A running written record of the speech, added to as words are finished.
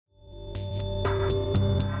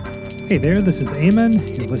Hey there, this is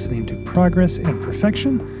Eamon. You're listening to Progress and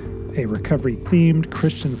Perfection, a recovery-themed,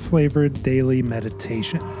 Christian-flavored daily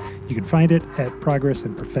meditation. You can find it at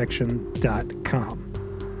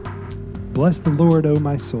progressandperfection.com. Bless the Lord, O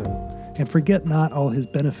my soul, and forget not all his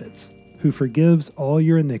benefits, who forgives all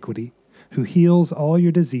your iniquity, who heals all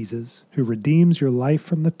your diseases, who redeems your life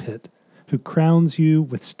from the pit, who crowns you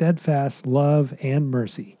with steadfast love and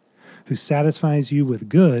mercy, who satisfies you with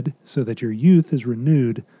good so that your youth is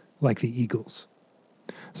renewed like the eagles.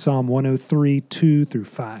 Psalm 103, 2 through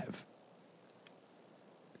 5.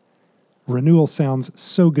 Renewal sounds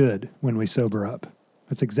so good when we sober up.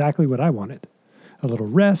 That's exactly what I wanted. A little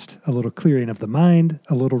rest, a little clearing of the mind,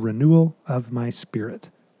 a little renewal of my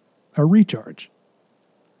spirit. A recharge.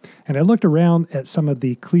 And I looked around at some of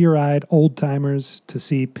the clear-eyed old-timers to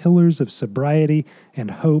see pillars of sobriety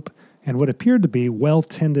and hope and what appeared to be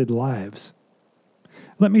well-tended lives.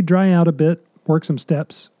 Let me dry out a bit, work some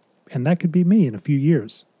steps, and that could be me in a few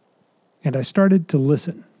years. And I started to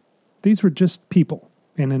listen. These were just people,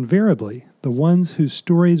 and invariably the ones whose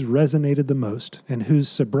stories resonated the most and whose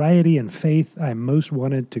sobriety and faith I most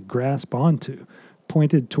wanted to grasp onto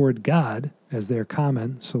pointed toward God as their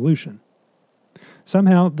common solution.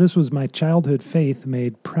 Somehow this was my childhood faith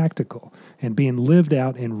made practical and being lived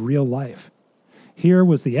out in real life. Here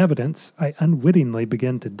was the evidence I unwittingly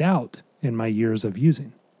began to doubt in my years of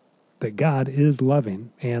using. That God is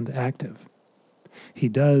loving and active. He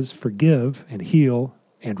does forgive and heal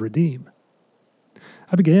and redeem.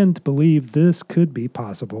 I began to believe this could be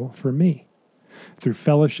possible for me. Through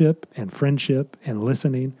fellowship and friendship and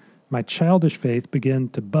listening, my childish faith began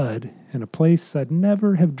to bud in a place I'd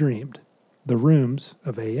never have dreamed, the rooms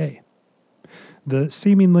of AA. The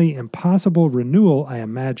seemingly impossible renewal I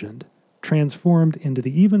imagined transformed into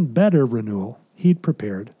the even better renewal he'd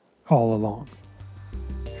prepared all along.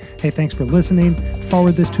 Hey, thanks for listening.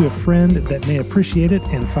 Forward this to a friend that may appreciate it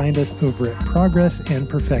and find us over at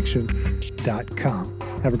progressandperfection.com.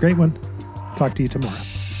 Have a great one. Talk to you tomorrow.